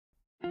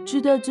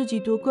知道自己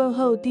夺冠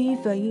后第一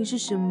反应是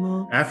什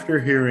么？ After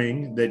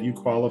hearing that you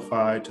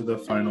qualified to the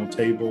final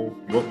table,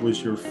 what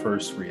was your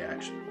first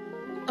reaction?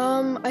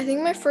 I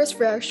think my first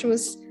reaction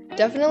was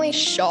definitely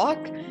shock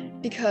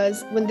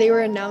because when they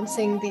were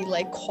announcing the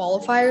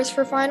qualifiers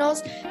for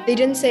finals, they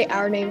didn't say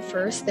our name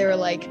first. They were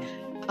like,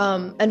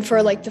 and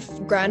for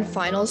the grand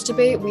finals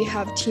debate, we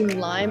have Team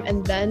Lime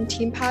and then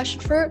Team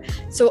Passion Fruit.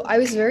 So I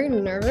was very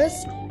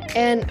nervous,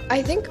 and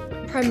I think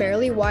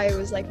primarily why it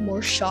was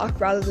more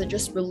shock rather than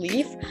just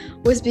relief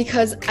was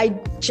because I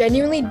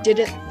genuinely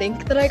didn't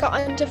think that I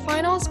got into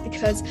finals,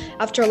 because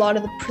after a lot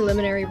of the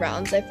preliminary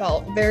rounds I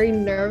felt very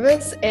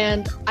nervous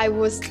and I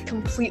was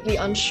completely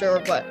unsure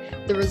of what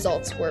the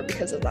results were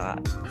because of that.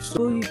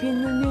 国语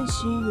辩论练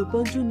习有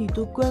帮助你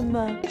夺冠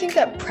吗？ I think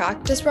that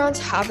practice rounds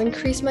have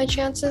increased my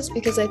chances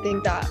because I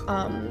think that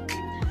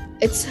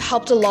it's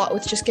helped a lot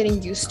with just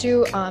getting used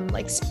to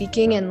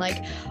speaking, and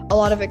a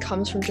lot of it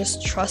comes from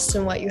just trust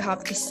in what you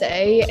have to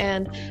say.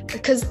 And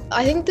because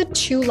I think the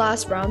two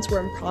last rounds were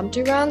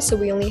impromptu rounds, so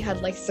we only had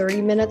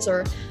 30 minutes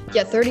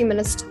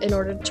in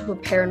order to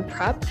prepare and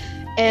prep.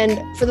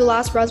 And for the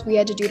last rounds, we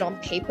had to do it on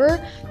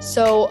paper.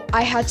 So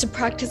I had to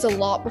practice a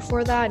lot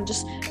before that, and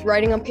just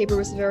writing on paper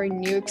was a very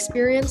new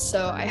experience.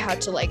 So I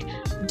had to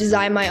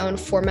design my own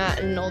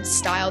format and an old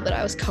style that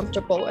I was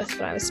comfortable with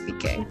when I was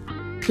speaking.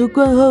 夺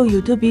冠后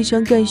有特别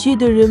想感谢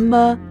的人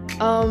吗？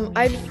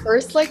 I'd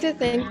first like to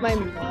thank my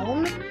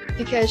mom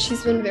because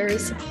she's been very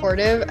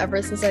supportive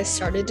ever since I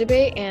started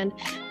debate. And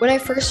when I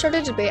first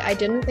started debate, I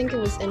didn't think it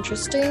was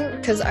interesting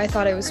because I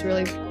thought it was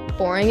really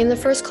boring in the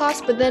first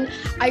class. But then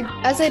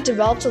as I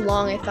developed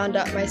along, I found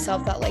out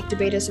myself that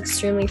debate is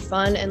extremely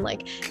fun and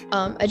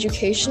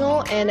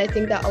educational. And I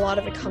think that a lot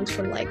of it comes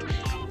from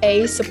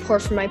A,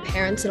 support from my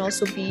parents, and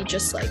also B,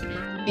 just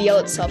BL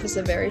itself is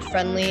a very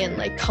friendly and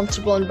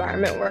comfortable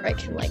environment where I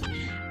can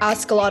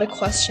ask a lot of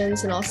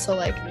questions and also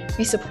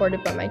be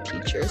supported by my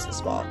teachers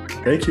as well.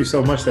 Thank you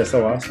so much. That's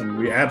so awesome.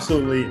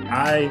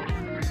 I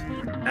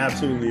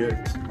absolutely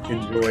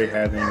enjoy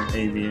having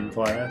Amy in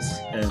class,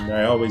 and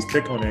I always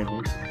pick on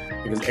Amy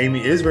because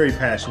Amy is very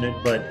passionate,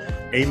 but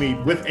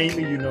with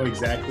Amy, you know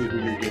exactly who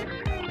you're getting.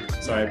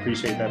 So I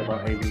appreciate that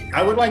about Amy.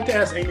 I would like to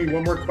ask Amy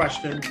one more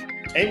question.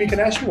 Amy,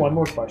 can I ask you one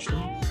more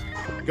question?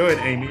 Go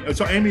ahead, Amy.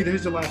 So Amy,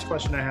 here's the last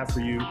question I have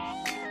for you.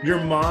 Your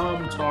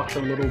mom talked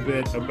a little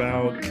bit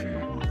about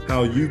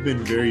how you've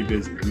been very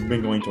busy. You've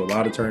been going to a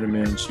lot of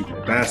tournaments, you play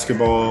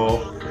basketball.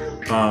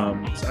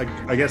 So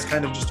I guess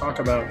kind of just talk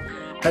about,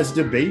 has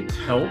debate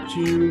helped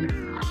you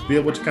be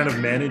able to kind of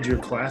manage your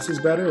classes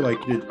better?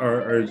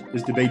 Or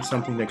is debate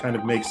something that kind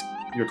of makes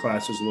your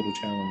classes a little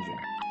challenging?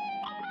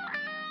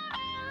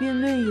 辩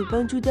论有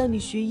帮助到你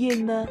学业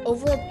吗？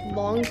 Over a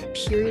long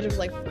period of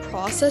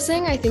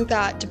processing, I think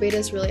that debate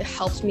has really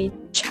helped me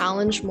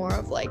challenge more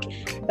of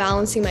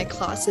balancing my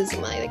classes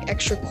and my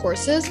extra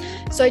courses.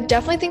 So I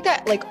definitely think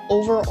that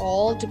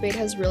overall debate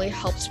has really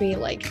helped me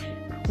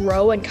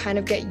grow and kind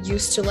of get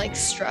used to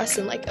stress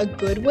in a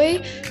good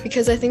way,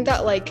 because I think that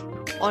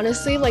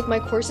honestly my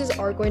courses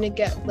are going to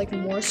get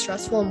more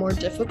stressful and more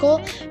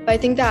difficult, but I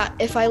think that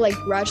if I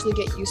gradually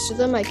get used to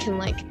them, I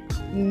can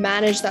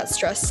manage that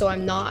stress so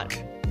I'm not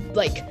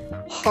that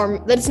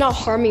it's not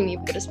harming me,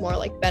 but it's more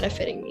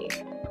benefiting me.